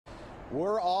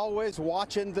We're always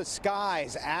watching the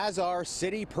skies, as are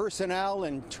city personnel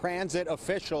and transit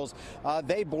officials.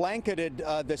 They blanketed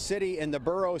the city and the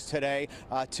boroughs today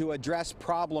to address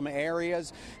problem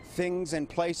areas, things and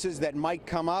places that might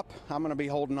come up. I'm going to be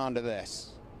holding on to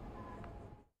this.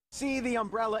 See, the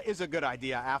umbrella is a good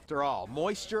idea after all.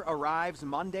 Moisture arrives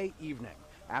Monday evening.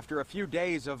 After a few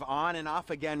days of on and off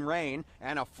again rain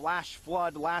and a flash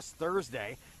flood last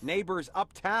Thursday, neighbors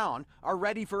uptown are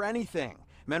ready for anything.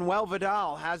 Manuel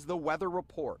Vidal has the weather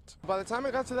report. By the time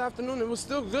it got to the afternoon, it was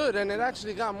still good, and it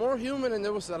actually got more humid and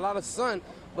there was a lot of sun.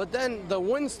 But then the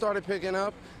wind started picking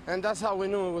up, and that's how we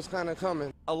knew it was kind of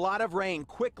coming. A lot of rain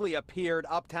quickly appeared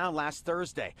uptown last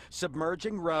Thursday,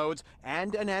 submerging roads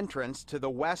and an entrance to the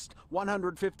West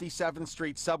 157th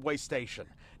Street subway station.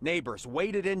 Neighbors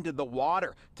waded into the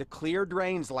water to clear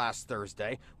drains last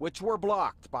Thursday, which were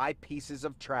blocked by pieces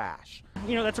of trash.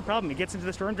 You know, that's a problem. It gets into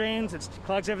the storm drains, it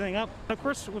clogs everything up. Of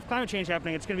course, with climate change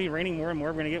happening, it's going to be raining more and more.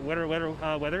 We're going to get wetter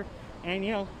weather, and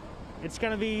you know, it's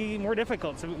going to be more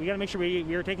difficult. So we got to make sure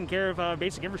we are taking care of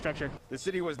basic infrastructure. The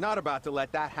city was not about to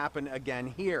let that happen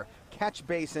again here. Catch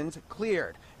basins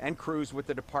cleared, and crews with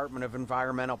the Department of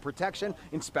Environmental Protection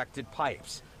inspected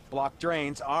pipes. Blocked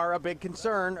drains are a big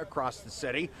concern across the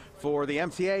city for the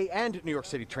MTA and New York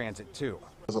City Transit, too.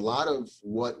 A lot of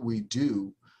what we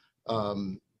do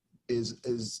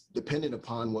is dependent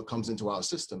upon what comes into our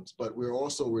systems, but we're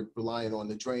also relying on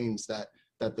the drains that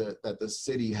the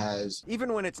city has.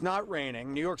 Even when it's not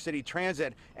raining, New York City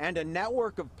Transit and a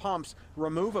network of pumps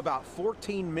remove about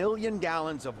 14 million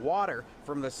gallons of water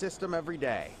from the system every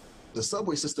day. The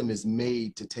subway system is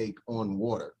made to take on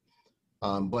water.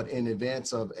 But in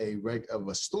advance of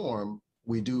a storm,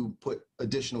 we do put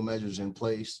additional measures in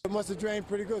place. It must have drained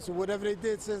pretty good, so whatever they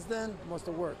did since then must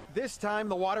have worked. This time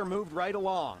the water moved right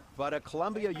along, but a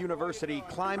Columbia University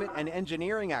climate and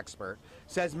engineering expert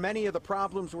says many of the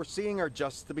problems we're seeing are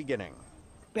just the beginning.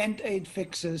 Band-aid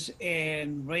fixes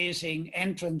in raising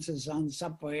entrances on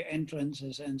subway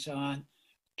entrances and so on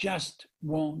just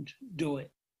won't do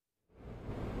it.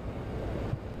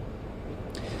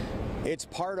 It's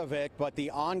part of it, but the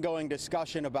ongoing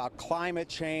discussion about climate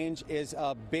change is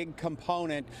a big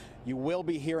component. You will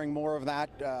be hearing more of that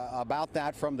about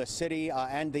that from the city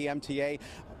and the MTA.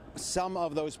 Some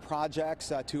of those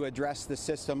projects to address the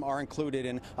system are included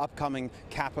in upcoming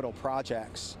capital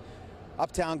projects.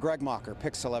 Uptown, Greg Mocker,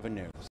 Pix 11 News.